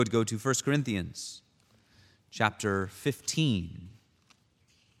Would go to 1 Corinthians chapter 15.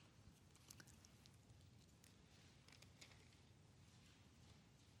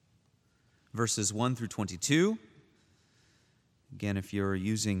 Verses 1 through 22. Again, if you're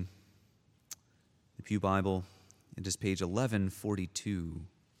using the Pew Bible, it is page 1142.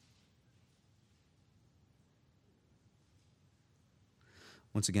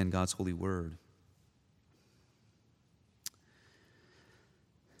 Once again, God's holy word.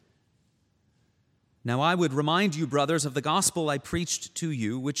 Now I would remind you, brothers, of the gospel I preached to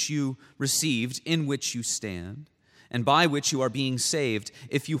you, which you received, in which you stand, and by which you are being saved,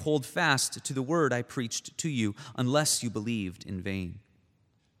 if you hold fast to the word I preached to you, unless you believed in vain.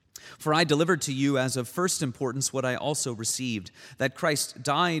 For I delivered to you as of first importance what I also received, that Christ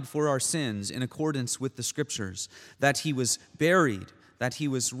died for our sins in accordance with the Scriptures, that he was buried, that he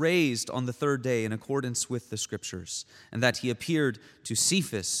was raised on the third day in accordance with the Scriptures, and that he appeared to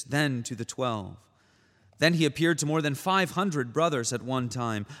Cephas, then to the 12. Then he appeared to more than 500 brothers at one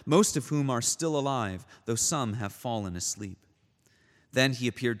time, most of whom are still alive, though some have fallen asleep. Then he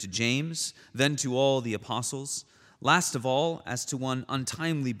appeared to James, then to all the apostles. Last of all, as to one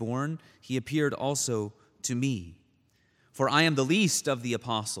untimely born, he appeared also to me. For I am the least of the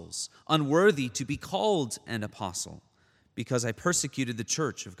apostles, unworthy to be called an apostle, because I persecuted the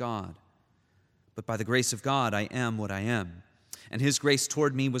church of God. But by the grace of God I am what I am, and his grace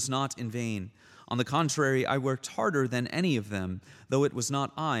toward me was not in vain. On the contrary, I worked harder than any of them, though it was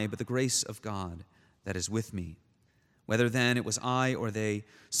not I, but the grace of God that is with me. Whether then it was I or they,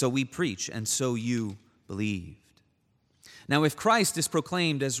 so we preach, and so you believed. Now if Christ is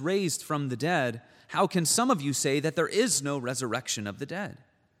proclaimed as raised from the dead, how can some of you say that there is no resurrection of the dead?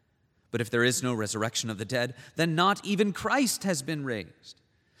 But if there is no resurrection of the dead, then not even Christ has been raised.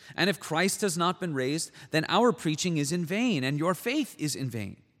 And if Christ has not been raised, then our preaching is in vain, and your faith is in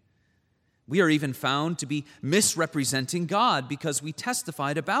vain. We are even found to be misrepresenting God because we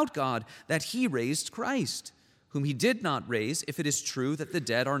testified about God that he raised Christ, whom he did not raise, if it is true that the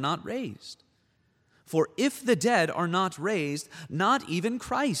dead are not raised. For if the dead are not raised, not even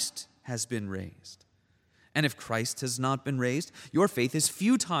Christ has been raised. And if Christ has not been raised, your faith is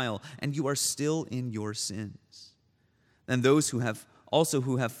futile, and you are still in your sins. Then those who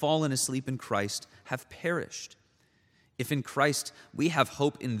have fallen asleep in Christ have perished. If in Christ we have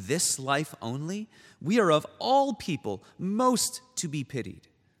hope in this life only, we are of all people most to be pitied.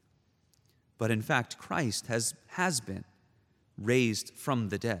 But in fact, Christ has been raised from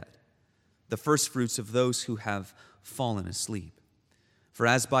the dead, the firstfruits of those who have fallen asleep. For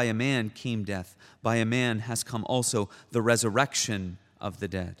as by a man came death, by a man has come also the resurrection of the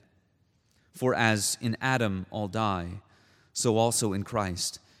dead. For as in Adam all die, so also in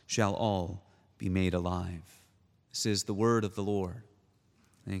Christ shall all be made alive. This is the word of the Lord.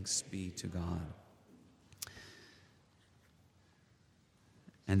 Thanks be to God.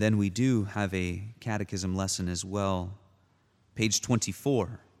 And then we do have a catechism lesson as well. Page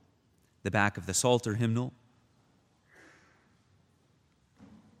 24, the back of the Psalter hymnal.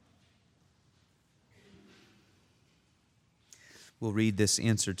 We'll read this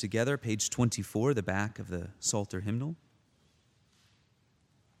answer together. Page 24, the back of the Psalter hymnal.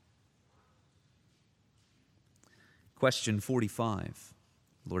 Question 45,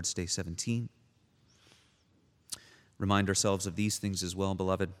 Lord's Day 17. Remind ourselves of these things as well,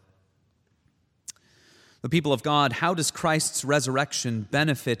 beloved. The people of God, how does Christ's resurrection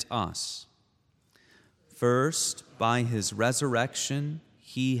benefit us? First, by his resurrection,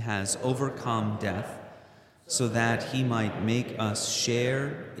 he has overcome death, so that he might make us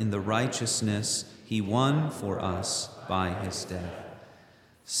share in the righteousness he won for us by his death.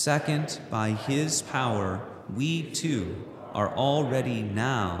 Second, by his power, we too are already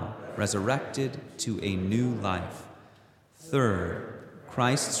now resurrected to a new life. Third,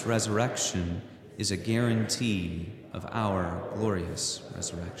 Christ's resurrection is a guarantee of our glorious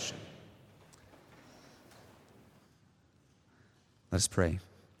resurrection. Let us pray.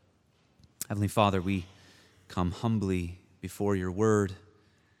 Heavenly Father, we come humbly before your word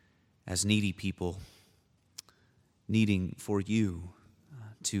as needy people, needing for you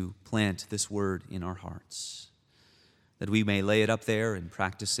to plant this word in our hearts, that we may lay it up there and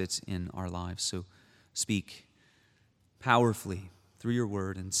practice it in our lives. So speak powerfully through your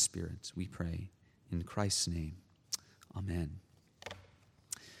word and spirit, we pray in Christ's name. Amen.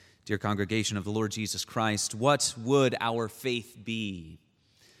 Dear congregation of the Lord Jesus Christ, what would our faith be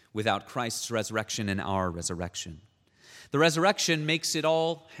without Christ's resurrection and our resurrection? The resurrection makes it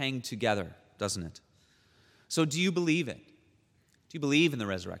all hang together, doesn't it? So do you believe it? Do you believe in the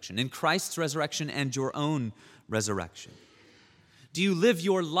resurrection, in Christ's resurrection and your own resurrection? Do you live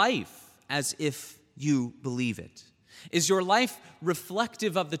your life as if you believe it? Is your life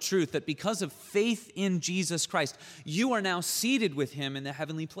reflective of the truth that because of faith in Jesus Christ, you are now seated with him in the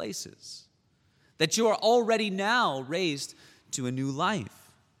heavenly places? That you are already now raised to a new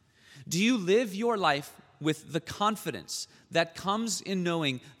life? Do you live your life with the confidence that comes in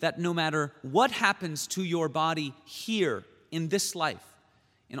knowing that no matter what happens to your body here in this life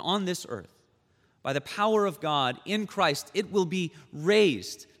and on this earth, by the power of God in Christ, it will be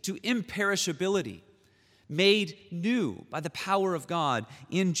raised to imperishability, made new by the power of God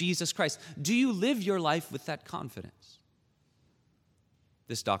in Jesus Christ? Do you live your life with that confidence?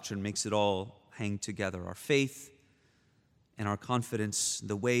 This doctrine makes it all hang together, our faith and our confidence,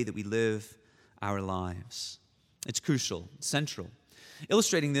 the way that we live our lives. It's crucial, central.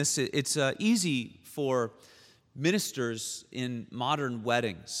 Illustrating this, it's easy for ministers in modern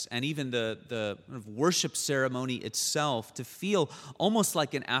weddings and even the worship ceremony itself to feel almost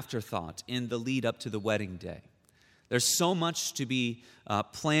like an afterthought in the lead up to the wedding day. There's so much to be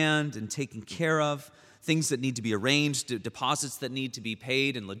planned and taken care of, things that need to be arranged, deposits that need to be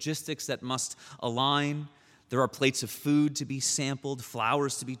paid, and logistics that must align. There are plates of food to be sampled,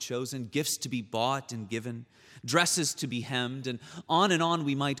 flowers to be chosen, gifts to be bought and given, dresses to be hemmed, and on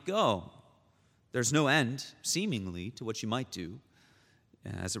we might go. There's no end, seemingly, to what you might do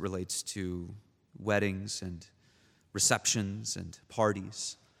as it relates to weddings and receptions and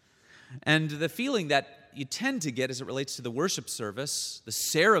parties. And the feeling that you tend to get as it relates to the worship service, the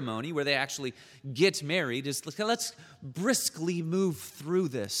ceremony where they actually get married, is let's briskly move through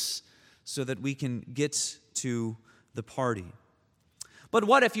this so that we can get to the party. But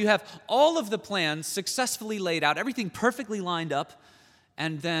what if you have all of the plans successfully laid out, everything perfectly lined up,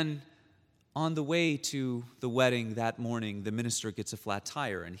 and then on the way to the wedding that morning, the minister gets a flat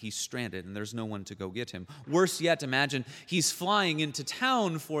tire and he's stranded and there's no one to go get him. Worse yet, imagine he's flying into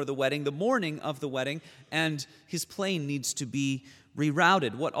town for the wedding, the morning of the wedding, and his plane needs to be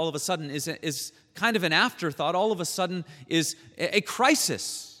rerouted. What all of a sudden is kind of an afterthought, all of a sudden is a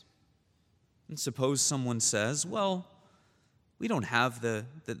crisis. And suppose someone says, well, we don't have the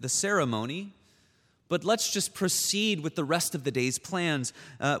ceremony, but let's just proceed with the rest of the day's plans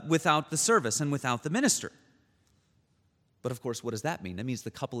without the service and without the minister. But of course, what does that mean? That means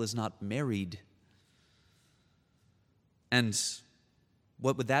the couple is not married. And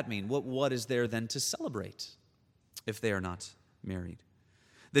what would that mean? What is there then to celebrate if they are not married?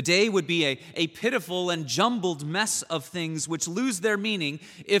 The day would be a pitiful and jumbled mess of things which lose their meaning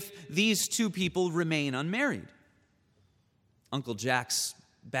if these two people remain unmarried. Uncle Jack's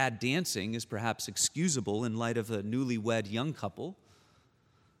bad dancing is perhaps excusable in light of a newlywed young couple.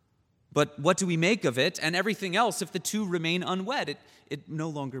 But what do we make of it and everything else if the two remain unwed? It no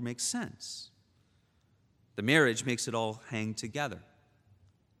longer makes sense. The marriage makes it all hang together.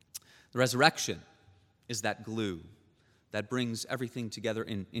 The resurrection is that glue that brings everything together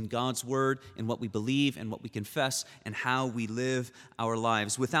in God's word, in what we believe and what we confess, and how we live our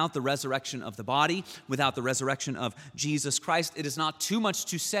lives. Without the resurrection of the body, without the resurrection of Jesus Christ, it is not too much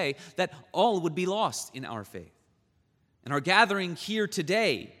to say that all would be lost in our faith. And our gathering here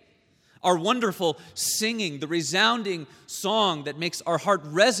today, our wonderful singing, the resounding song that makes our heart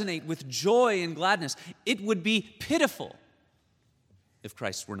resonate with joy and gladness, it would be pitiful if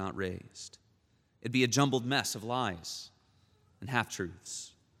Christ were not raised. It'd be a jumbled mess of lies and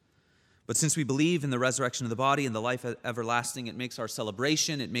half-truths. But since we believe in the resurrection of the body and the life everlasting, it makes our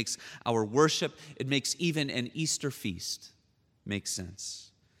celebration, it makes our worship, it makes even an Easter feast make sense.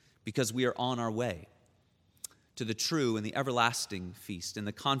 Because we are on our way to the true and the everlasting feast, and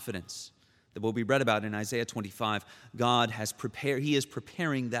the confidence that what we read about in Isaiah 25, God has prepared, He is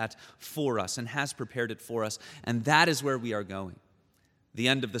preparing that for us and has prepared it for us, and that is where we are going. The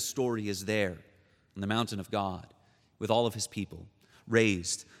end of the story is there on the mountain of God, with all of His people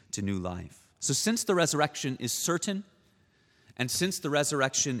raised to new life. So since the resurrection is certain, and since the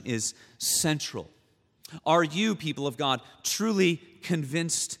resurrection is central, are you, people of God, truly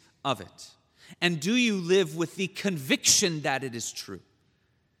convinced of it? And do you live with the conviction that it is true?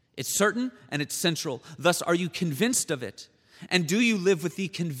 It's certain and it's central. Thus, are you convinced of it? And do you live with the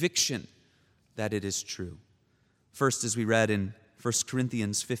conviction that it is true? First, as we read in 1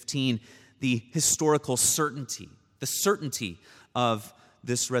 Corinthians 15, the historical certainty, the certainty of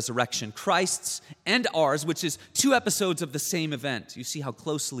this resurrection, Christ's and ours, which is two episodes of the same event. You see how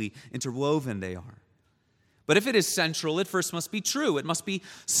closely interwoven they are. But if it is central, it first must be true. It must be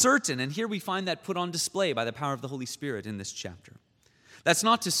certain. And here we find that put on display by the power of the Holy Spirit in this chapter. That's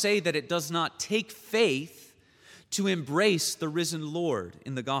not to say that it does not take faith to embrace the risen Lord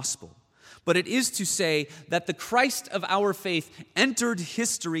in the gospel. but it is to say that the Christ of our faith entered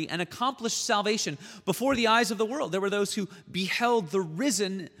history and accomplished salvation before the eyes of the world. There were those who beheld the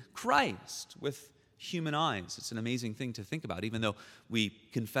risen Christ with human eyes. It's an amazing thing to think about, even though we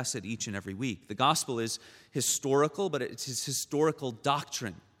confess it each and every week. The gospel is historical, but it's his historical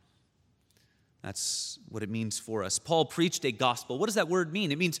doctrine. That's what it means for us. Paul preached a gospel. What does that word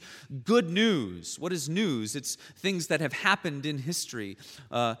mean? It means good news. What is news? It's things that have happened in history.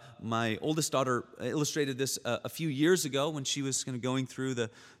 My oldest daughter illustrated this a few years ago when she was kind of going through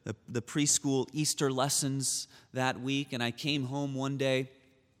the preschool Easter lessons that week. And I came home one day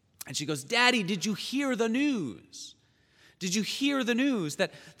and she goes, "Daddy, did you hear the news? Did you hear the news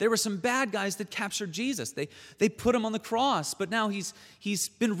that there were some bad guys that captured Jesus? They put him on the cross, but now he's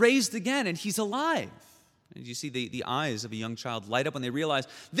been raised again and he's alive." And you see the eyes of a young child light up when they realize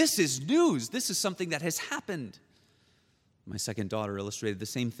this is news. This is something that has happened. My second daughter illustrated the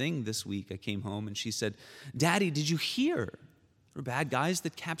same thing this week. I came home and she said, "Daddy, did you hear? There were bad guys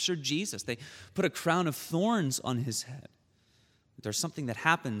that captured Jesus. They put a crown of thorns on his head." There's something that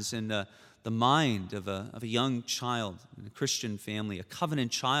happens in the mind of a young child in a Christian family, a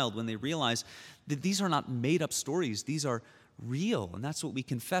covenant child, when they realize that these are not made-up stories. These are real, and that's what we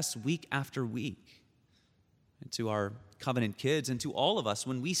confess week after week. And to our covenant kids and to all of us,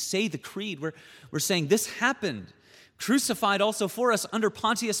 when we say the creed, we're saying this happened, crucified also for us under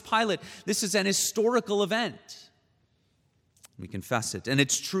Pontius Pilate. This is an historical event. We confess it. And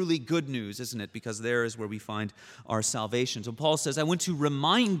it's truly good news, isn't it? Because there is where we find our salvation. So Paul says, I want to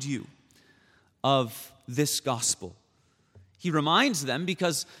remind you of this gospel. He reminds them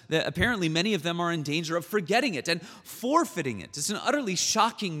because apparently many of them are in danger of forgetting it and forfeiting it. It's an utterly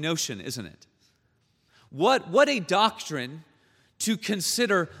shocking notion, isn't it? What a doctrine to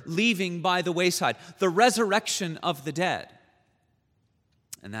consider leaving by the wayside. The resurrection of the dead.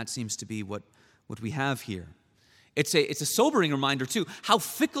 And that seems to be what we have here. It's a sobering reminder, too, how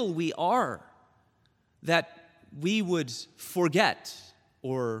fickle we are, that we would forget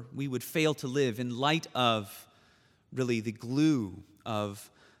or we would fail to live in light of really the glue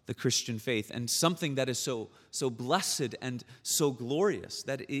of the Christian faith and something that is so blessed and so glorious,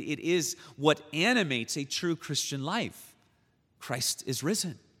 that it is what animates a true Christian life. Christ is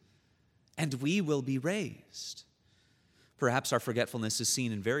risen, and we will be raised. Perhaps our forgetfulness is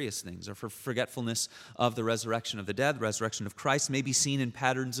seen in various things. Our forgetfulness of the resurrection of the dead, the resurrection of Christ, may be seen in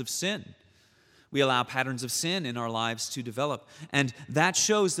patterns of sin. We allow patterns of sin in our lives to develop. And that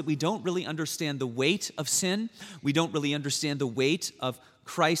shows that we don't really understand the weight of sin. We don't really understand the weight of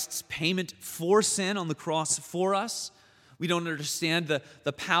Christ's payment for sin on the cross for us. We don't understand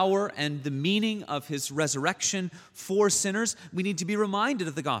the power and the meaning of his resurrection for sinners. We need to be reminded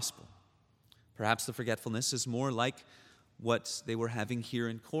of the gospel. Perhaps the forgetfulness is more like what they were having here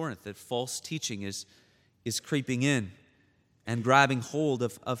in Corinth, that false teaching is creeping in and grabbing hold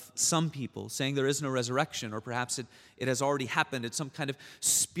of some people, saying there is no resurrection, or perhaps it has already happened. It's some kind of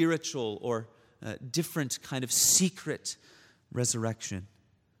spiritual or different kind of secret resurrection.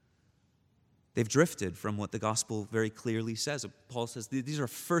 They've drifted from what the gospel very clearly says. Paul says these are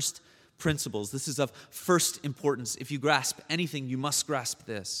first principles. This is of first importance. If you grasp anything, you must grasp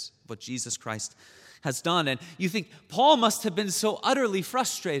this, what Jesus Christ has done. And you think, Paul must have been so utterly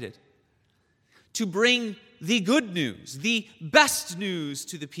frustrated to bring the good news, the best news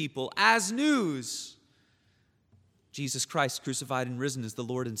to the people as news. Jesus Christ, crucified and risen, is the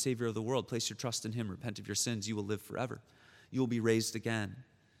Lord and Savior of the world. Place your trust in him. Repent of your sins. You will live forever. You will be raised again.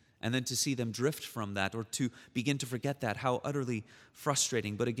 And then to see them drift from that, or to begin to forget that, how utterly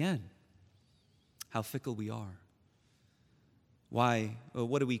frustrating. But again, how fickle we are. Why? Well,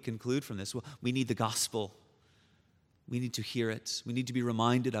 what do we conclude from this? Well, we need the gospel. We need to hear it. We need to be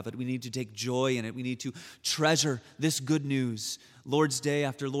reminded of it. We need to take joy in it. We need to treasure this good news. Lord's Day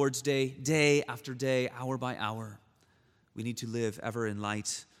after Lord's Day, day after day, hour by hour. We need to live ever in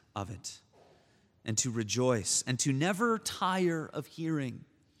light of it. And to rejoice and to never tire of hearing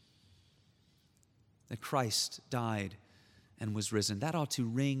that Christ died and was risen. That ought to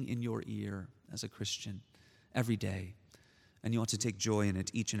ring in your ear as a Christian every day. And you ought to take joy in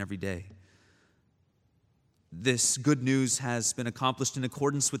it each and every day. This good news has been accomplished in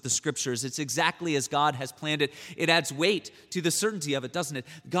accordance with the Scriptures. It's exactly as God has planned it. It adds weight to the certainty of it, doesn't it?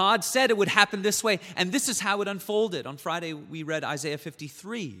 God said it would happen this way, and this is how it unfolded. On Friday, we read Isaiah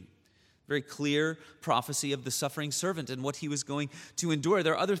 53. Very clear prophecy of the suffering servant and what he was going to endure.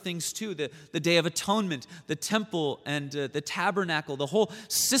 There are other things too, the Day of Atonement, the temple and the tabernacle, the whole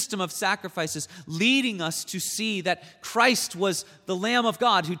system of sacrifices leading us to see that Christ was the Lamb of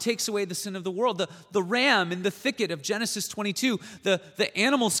God who takes away the sin of the world. The ram in the thicket of Genesis 22, the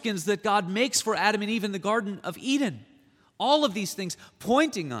animal skins that God makes for Adam and Eve in the Garden of Eden. All of these things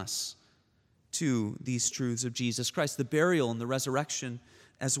pointing us to these truths of Jesus Christ, the burial and the resurrection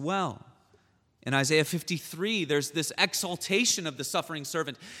as well. In Isaiah 53, there's this exaltation of the suffering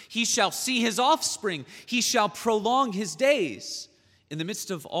servant. He shall see his offspring. He shall prolong his days. In the midst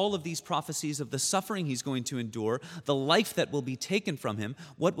of all of these prophecies of the suffering he's going to endure, the life that will be taken from him,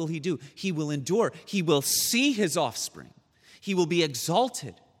 what will he do? He will endure. He will see his offspring. He will be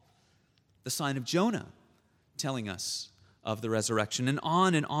exalted. The sign of Jonah telling us of the resurrection. And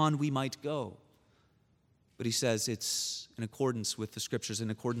on we might go. But he says it's in accordance with the Scriptures, in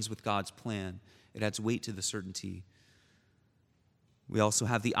accordance with God's plan. It adds weight to the certainty. We also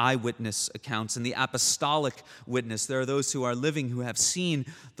have the eyewitness accounts and the apostolic witness. There are those who are living who have seen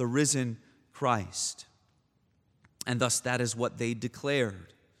the risen Christ. And thus that is what they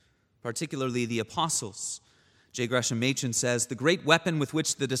declared, particularly the apostles. J. Gresham Machen says, the great weapon with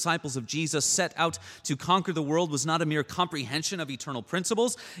which the disciples of Jesus set out to conquer the world was not a mere comprehension of eternal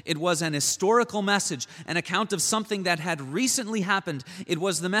principles. It was an historical message, an account of something that had recently happened. It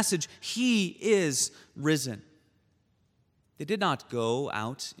was the message, He is risen. They did not go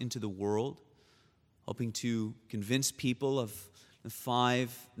out into the world hoping to convince people of the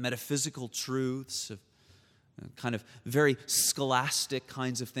 5 metaphysical truths, of kind of very scholastic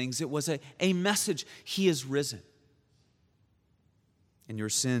kinds of things. It was a message, He is risen. And your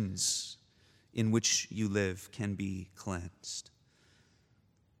sins in which you live can be cleansed.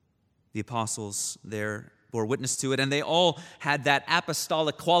 The apostles there bore witness to it, and they all had that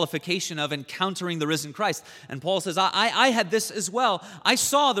apostolic qualification of encountering the risen Christ. And Paul says, I had this as well. I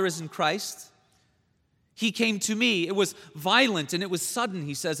saw the risen Christ. He came to me. It was violent and it was sudden,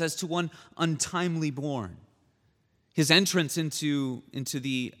 he says, as to one untimely born. His entrance into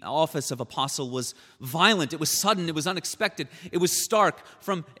the office of apostle was violent. It was sudden. It was unexpected. It was stark.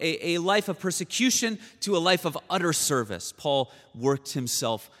 From a life of persecution to a life of utter service. Paul worked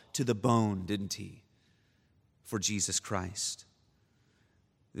himself to the bone, didn't he, for Jesus Christ.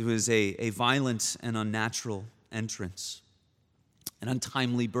 It was a violent and unnatural entrance, an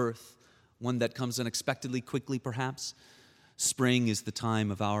untimely birth, one that comes unexpectedly, quickly perhaps. Spring is the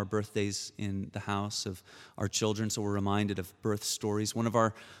time of our birthdays in the house of our children, so we're reminded of birth stories. One of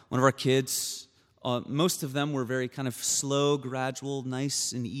our kids, most of them were very kind of slow, gradual,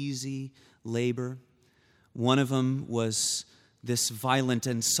 nice and easy labor. One of them was this violent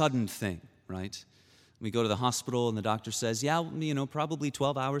and sudden thing, right? We go to the hospital and the doctor says, probably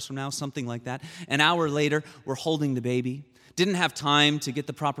 12 hours from now, something like that. An hour later, we're holding the baby. Didn't have time to get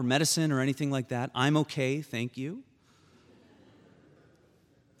the proper medicine or anything like that. I'm okay, thank you.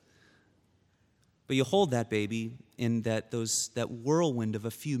 But you hold that baby in that whirlwind of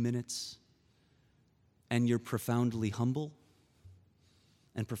a few minutes, and you're profoundly humble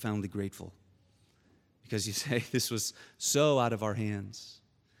and profoundly grateful. Because you say, this was so out of our hands.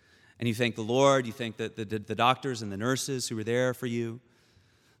 And you thank the Lord, you thank the doctors and the nurses who were there for you.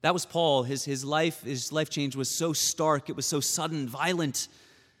 That was Paul. His life change was so stark, it was so sudden, violent,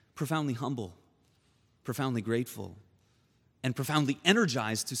 profoundly humble, profoundly grateful, and profoundly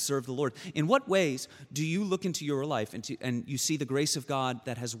energized to serve the Lord. In what ways do you look into your life and you see the grace of God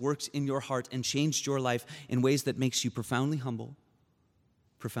that has worked in your heart and changed your life in ways that makes you profoundly humble,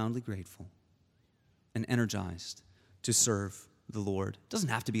 profoundly grateful, and energized to serve the Lord? It doesn't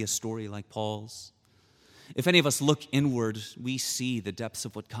have to be a story like Paul's. If any of us look inward, we see the depths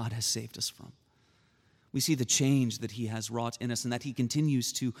of what God has saved us from. We see the change that He has wrought in us and that He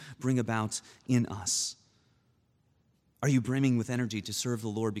continues to bring about in us. Are you brimming with energy to serve the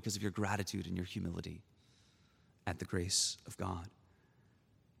Lord because of your gratitude and your humility at the grace of God?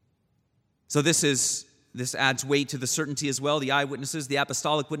 So this adds weight to the certainty as well, the eyewitnesses, the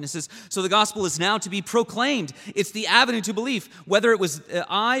apostolic witnesses. So the gospel is now to be proclaimed. It's the avenue to belief. Whether it was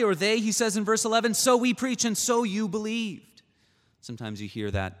I or they, he says in verse 11, so we preach and so you believed. Sometimes you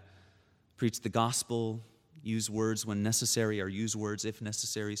hear that. Preach the gospel, use words when necessary, or use words if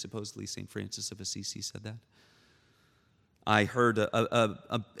necessary. Supposedly St. Francis of Assisi said that. I heard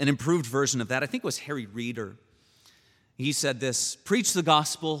an improved version of that. I think it was Harry Reeder. He said this, preach the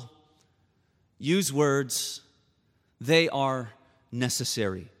gospel, use words, they are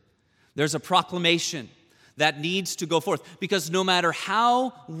necessary. There's a proclamation that needs to go forth. Because no matter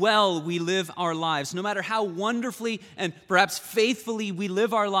how well we live our lives, no matter how wonderfully and perhaps faithfully we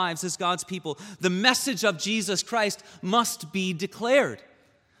live our lives as God's people, the message of Jesus Christ must be declared.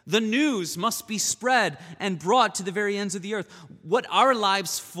 The news must be spread and brought to the very ends of the earth. What our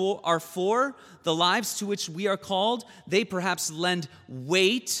lives are for, the lives to which we are called, they perhaps lend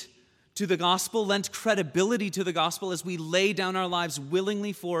weight to the gospel, lend credibility to the gospel as we lay down our lives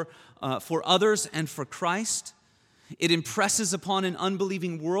willingly for others and for Christ. It impresses upon an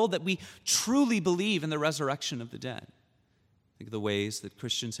unbelieving world that we truly believe in the resurrection of the dead. Think of the ways that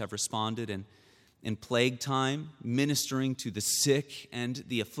Christians have responded in plague time, ministering to the sick and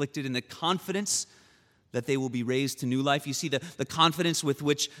the afflicted in the confidence that they will be raised to new life. You see the confidence with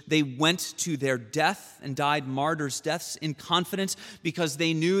which they went to their death and died martyrs' deaths in confidence because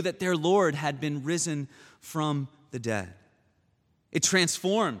they knew that their Lord had been risen from the dead. It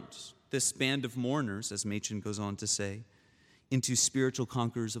transformed this band of mourners, as Machen goes on to say, into spiritual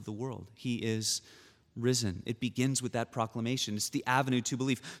conquerors of the world. He is risen. It begins with that proclamation. It's the avenue to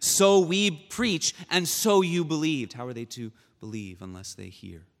belief. So we preach, and so you believed. How are they to believe unless they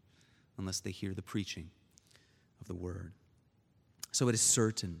hear the preaching of the word? So it is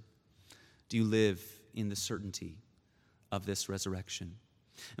certain. Do you live in the certainty of this resurrection?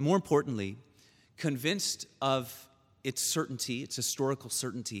 And more importantly, convinced of its certainty, its historical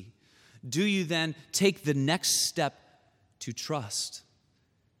certainty, do you then take the next step to trust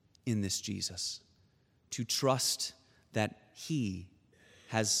in this Jesus? To trust that he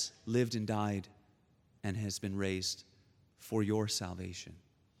has lived and died and has been raised for your salvation,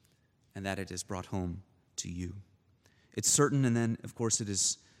 and that it is brought home to you. It's certain, and then, of course, it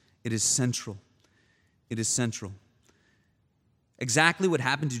is central. It is central. Exactly what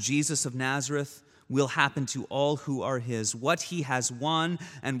happened to Jesus of Nazareth will happen to all who are his. What he has won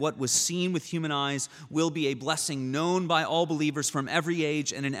and what was seen with human eyes will be a blessing known by all believers from every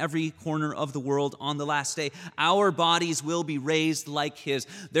age and in every corner of the world on the last day. Our bodies will be raised like his.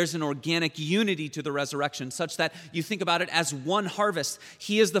 There's an organic unity to the resurrection such that you think about it as one harvest.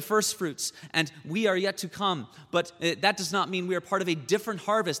 He is the first fruits and we are yet to come. But that does not mean we are part of a different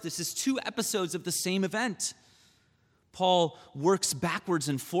harvest. This is two episodes of the same event. Paul works backwards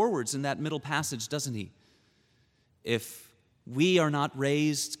and forwards in that middle passage, doesn't he? If we are not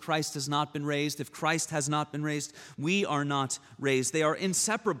raised, Christ has not been raised. If Christ has not been raised, we are not raised. They are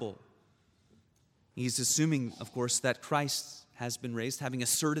inseparable. He's assuming, of course, that Christ has been raised. Having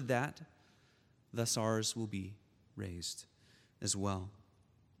asserted that, thus ours will be raised as well.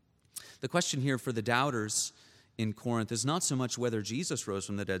 The question here for the doubters in Corinth is not so much whether Jesus rose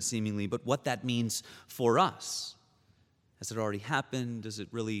from the dead, seemingly, but what that means for us. Has it already happened? Does it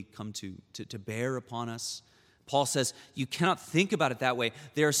really come to bear upon us? Paul says, you cannot think about it that way.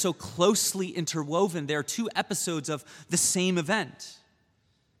 They are so closely interwoven. They are two episodes of the same event.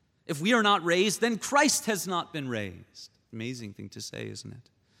 If we are not raised, then Christ has not been raised. Amazing thing to say, isn't it?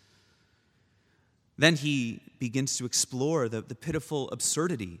 Then he begins to explore the pitiful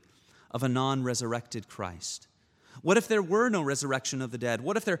absurdity of a non-resurrected Christ. What if there were no resurrection of the dead?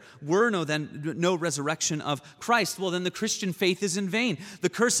 What if there were no resurrection of Christ? Well, then the Christian faith is in vain. The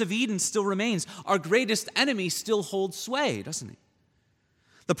curse of Eden still remains. Our greatest enemy still holds sway, doesn't he?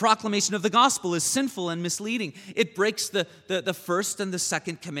 The proclamation of the gospel is sinful and misleading. It breaks the first and the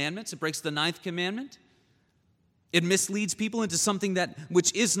second commandments. It breaks the ninth commandment. It misleads people into something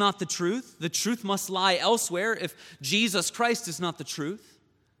which is not the truth. The truth must lie elsewhere if Jesus Christ is not the truth.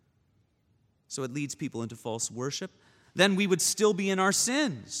 So it leads people into false worship. Then we would still be in our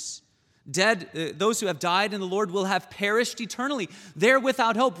sins. Dead, those who have died in the Lord will have perished eternally. They're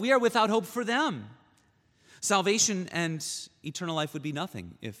without hope. We are without hope for them. Salvation and eternal life would be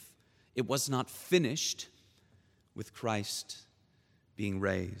nothing if it was not finished with Christ being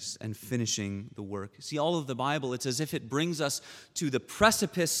raised and finishing the work. See, all of the Bible, it's as if it brings us to the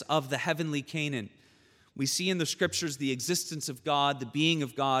precipice of the heavenly Canaan. We see in the Scriptures the existence of God, the being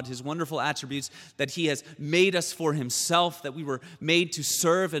of God, his wonderful attributes, that he has made us for himself, that we were made to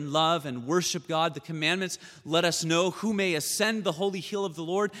serve and love and worship God. The commandments let us know who may ascend the holy hill of the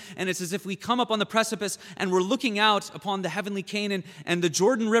Lord. And it's as if we come up on the precipice and we're looking out upon the heavenly Canaan, and the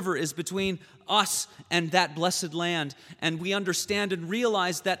Jordan River is between us and that blessed land. And we understand and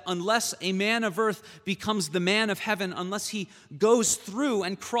realize that unless a man of earth becomes the man of heaven, unless he goes through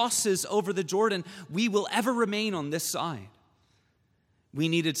and crosses over the Jordan, we will ever remain on this side. We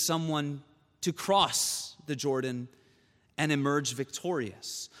needed someone to cross the Jordan and emerge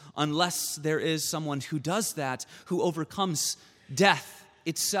victorious. Unless there is someone who does that, who overcomes death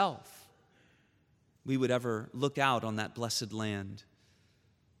itself, we would ever look out on that blessed land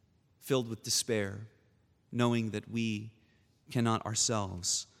filled with despair knowing that we cannot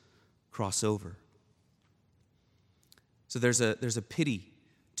ourselves cross over. So there's a pity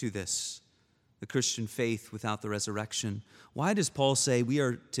to this, the Christian faith without the resurrection. Why does Paul say we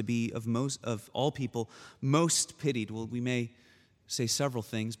are to be of all people most pitied? Well, we may say several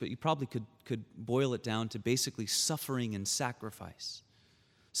things, but you probably could boil it down to basically suffering and sacrifice.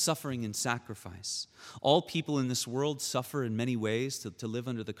 Suffering and sacrifice. All people in this world suffer in many ways. To live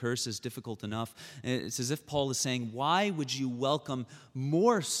under the curse is difficult enough. It's as if Paul is saying, why would you welcome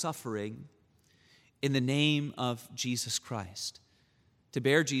more suffering in the name of Jesus Christ? To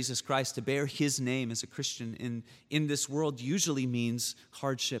bear Jesus Christ, to bear his name as a Christian in this world usually means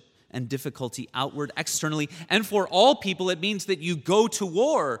hardship and difficulty outward, externally. And for all people, it means that you go to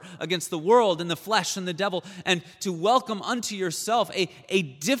war against the world and the flesh and the devil, and to welcome unto yourself a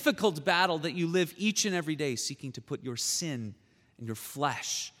difficult battle that you live each and every day, seeking to put your sin and your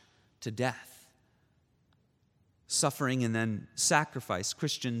flesh to death. Suffering and then sacrifice.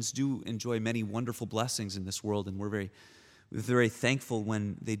 Christians do enjoy many wonderful blessings in this world, and we're very thankful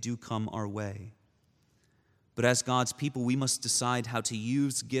when they do come our way. But as God's people, we must decide how to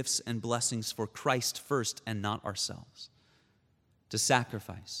use gifts and blessings for Christ first and not ourselves. To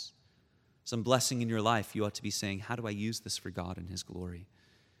sacrifice some blessing in your life, you ought to be saying, how do I use this for God and his glory?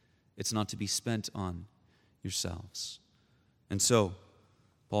 It's not to be spent on yourselves. And so,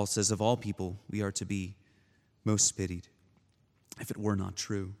 Paul says, of all people, we are to be most pitied, if it were not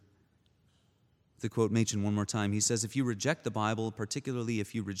true. The quote mentioned one more time. He says, if you reject the Bible, particularly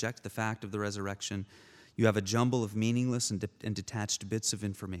if you reject the fact of the resurrection, you have a jumble of meaningless and detached bits of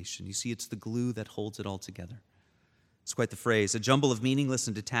information. You see, it's the glue that holds it all together. It's quite the phrase, a jumble of meaningless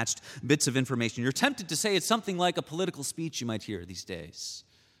and detached bits of information. You're tempted to say it's something like a political speech you might hear these days.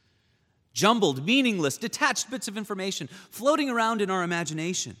 Jumbled, meaningless, detached bits of information floating around in our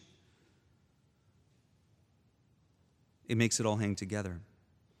imagination. It makes it all hang together.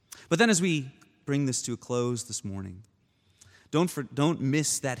 But then as we bring this to a close this morning, don't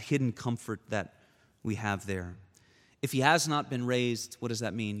miss that hidden comfort that we have there. If he has not been raised, what does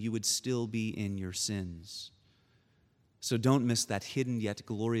that mean? You would still be in your sins. So don't miss that hidden yet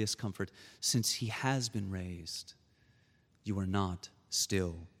glorious comfort. Since he has been raised, you are not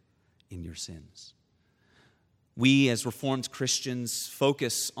still in your sins. We as Reformed Christians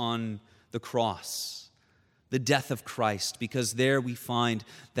focus on the cross, the death of Christ, because there we find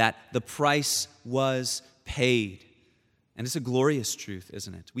that the price was paid. And it's a glorious truth,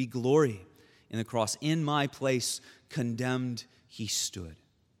 isn't it? We glory in the cross. In my place, condemned, he stood.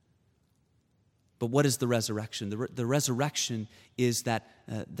 But what is the resurrection? The resurrection is that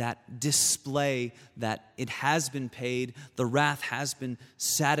display that it has been paid, the wrath has been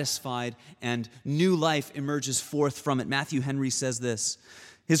satisfied, and new life emerges forth from it. Matthew Henry says this: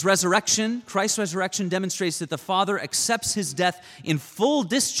 his resurrection, Christ's resurrection, demonstrates that the Father accepts his death in full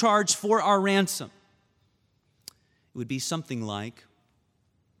discharge for our ransom. It would be something like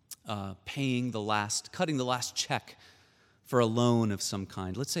cutting the last check for a loan of some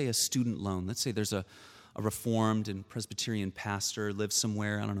kind. Let's say a student loan. Let's say there's a Reformed and Presbyterian pastor lives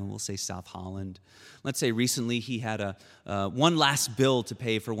somewhere, I don't know, we'll say South Holland. Let's say recently he had one last bill to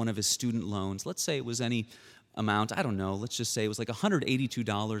pay for one of his student loans. Let's say it was any amount, I don't know, let's just say it was like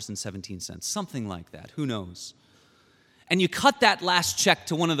 $182.17, something like that, who knows. And you cut that last check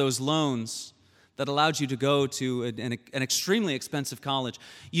to one of those loans that allowed you to go to an extremely expensive college.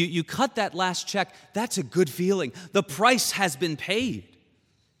 You cut that last check, that's a good feeling. The price has been paid.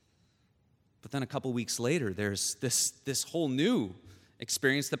 But then a couple weeks later, there's this whole new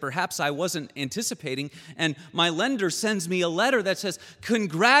experience that perhaps I wasn't anticipating, and my lender sends me a letter that says,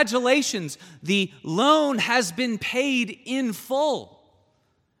 congratulations, the loan has been paid in full.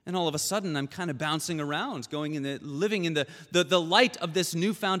 And all of a sudden, I'm kind of bouncing around, living in the light of this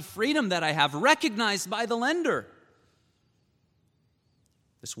newfound freedom that I have, recognized by the lender.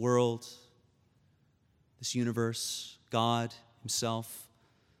 This world, this universe, God himself,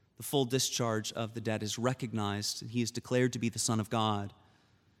 the full discharge of the debt is recognized. He is declared to be the Son of God,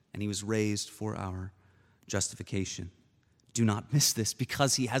 and he was raised for our justification. Do not miss this.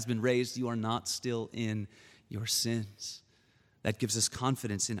 Because he has been raised, you are not still in your sins. That gives us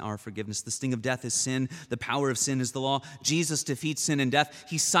confidence in our forgiveness. The sting of death is sin. The power of sin is the law. Jesus defeats sin and death.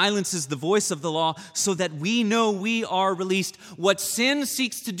 He silences the voice of the law so that we know we are released. What sin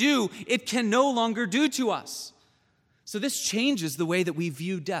seeks to do, it can no longer do to us. So this changes the way that we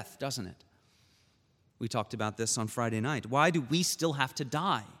view death, doesn't it? We talked about this on Friday night. Why do we still have to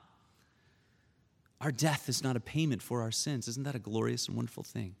die? Our death is not a payment for our sins. Isn't that a glorious and wonderful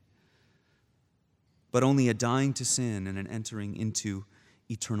thing? But only a dying to sin and an entering into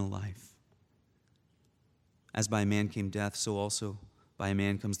eternal life. As by a man came death, so also by a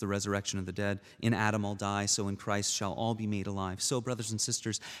man comes the resurrection of the dead. In Adam all die, so in Christ shall all be made alive. So, brothers and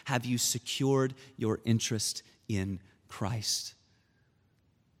sisters, have you secured your interest in Christ?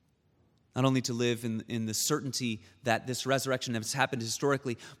 Not only to live in the certainty that this resurrection has happened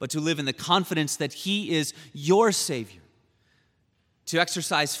historically, but to live in the confidence that He is your Savior. To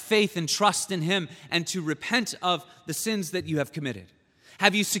exercise faith and trust in Him and to repent of the sins that you have committed.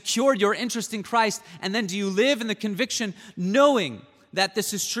 Have you secured your interest in Christ, and then do you live in the conviction knowing that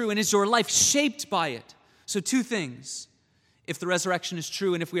this is true, and is your life shaped by it? So two things. If the resurrection is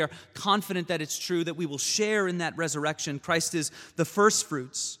true, and if we are confident that it's true, that we will share in that resurrection, Christ is the first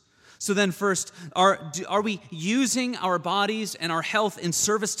fruits. So then first, are we using our bodies and our health in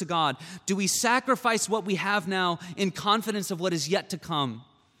service to God? Do we sacrifice what we have now in confidence of what is yet to come?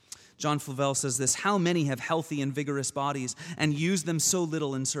 John Flavel says this, "How many have healthy and vigorous bodies and use them so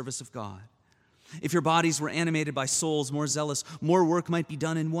little in service of God? If your bodies were animated by souls more zealous, more work might be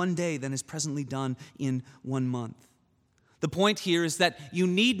done in one day than is presently done in 1 month." The point here is that you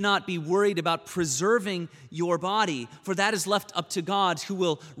need not be worried about preserving your body, for that is left up to God, who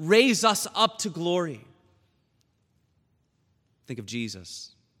will raise us up to glory. Think of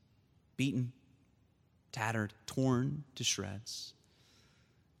Jesus, beaten, tattered, torn to shreds,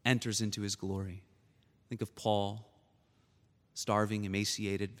 enters into His glory. Think of Paul, starving,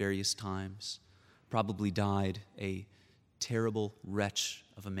 emaciated various times, probably died a terrible wretch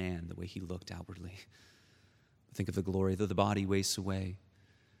of a man, the way he looked outwardly. Think of the glory, though the body wastes away.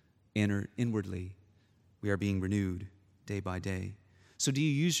 Inwardly, we are being renewed day by day. So do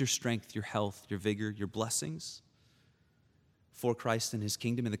you use your strength, your health, your vigor, your blessings for Christ and His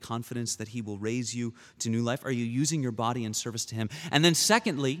kingdom in the confidence that He will raise you to new life? Are you using your body in service to Him? And then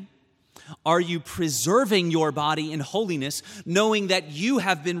secondly, are you preserving your body in holiness, knowing that you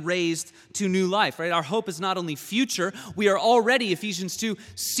have been raised to new life, right? Our hope is not only future, we are already, Ephesians 2,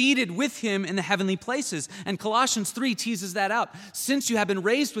 seated with Him in the heavenly places. And Colossians 3 teases that out. Since you have been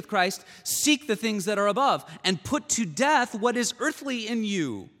raised with Christ, seek the things that are above and put to death what is earthly in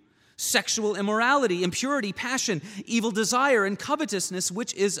you. Sexual immorality, impurity, passion, evil desire, and covetousness,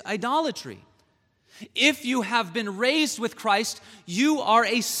 which is idolatry. If you have been raised with Christ, you are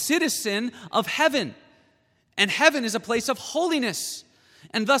a citizen of heaven. And heaven is a place of holiness.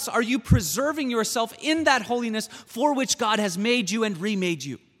 And thus, are you preserving yourself in that holiness for which God has made you and remade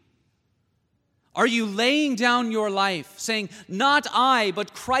you? Are you laying down your life, saying, "Not I,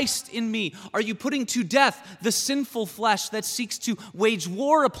 but Christ in me"? Are you putting to death the sinful flesh that seeks to wage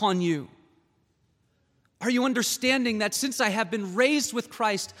war upon you? Are you understanding that since I have been raised with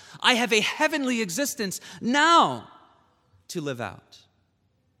Christ, I have a heavenly existence now to live out?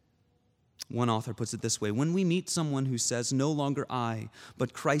 One author puts it this way: when we meet someone who says, "No longer I,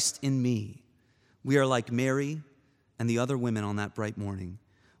 but Christ in me," we are like Mary and the other women on that bright morning.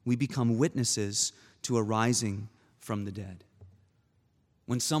 We become witnesses to a rising from the dead.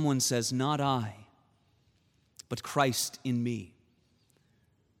 When someone says, "Not I, but Christ in me,"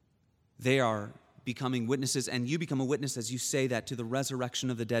 they are becoming witnesses, and you become a witness as you say that to the resurrection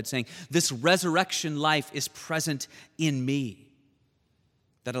of the dead, saying, "This resurrection life is present in me."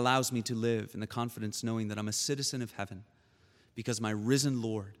 That allows me to live in the confidence knowing that I'm a citizen of heaven because my risen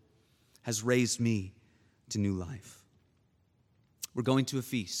Lord has raised me to new life. We're going to a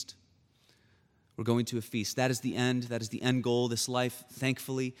feast. We're going to a feast. That is the end. That is the end goal. This life,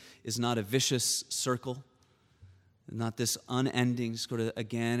 thankfully, is not a vicious circle. Not this unending, just go to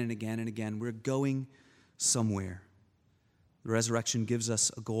again and again and again. We're going somewhere. The resurrection gives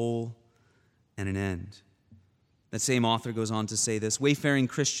us a goal and an end. That same author goes on to say this: "Wayfaring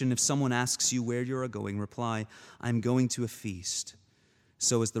Christian, if someone asks you where you are going, reply, 'I'm going to a feast.'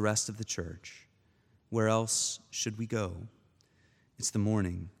 So is the rest of the church. Where else should we go? It's the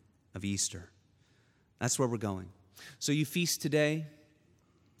morning of Easter." That's where we're going. So you feast today.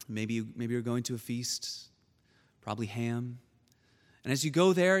 Maybe you're going to a feast. Probably ham. And as you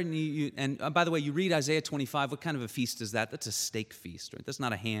go there, and by the way, you read Isaiah 25, what kind of a feast is that? That's a steak feast, right? That's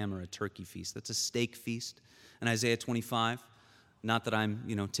not a ham or a turkey feast. That's a steak feast in Isaiah 25. Not that I'm,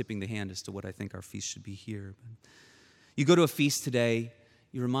 tipping the hand as to what I think our feast should be here. But you go to a feast today,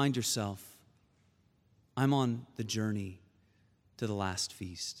 you remind yourself, I'm on the journey to the last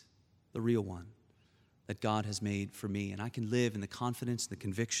feast, the real one that God has made for me. And I can live in the confidence, the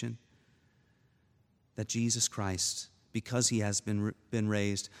conviction that Jesus Christ, because He has been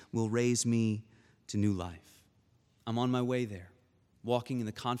raised, will raise me to new life. I'm on my way there, walking in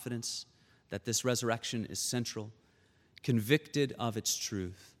the confidence that this resurrection is central, convicted of its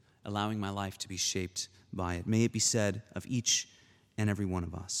truth, allowing my life to be shaped by it. May it be said of each and every one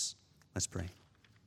of us. Let's pray.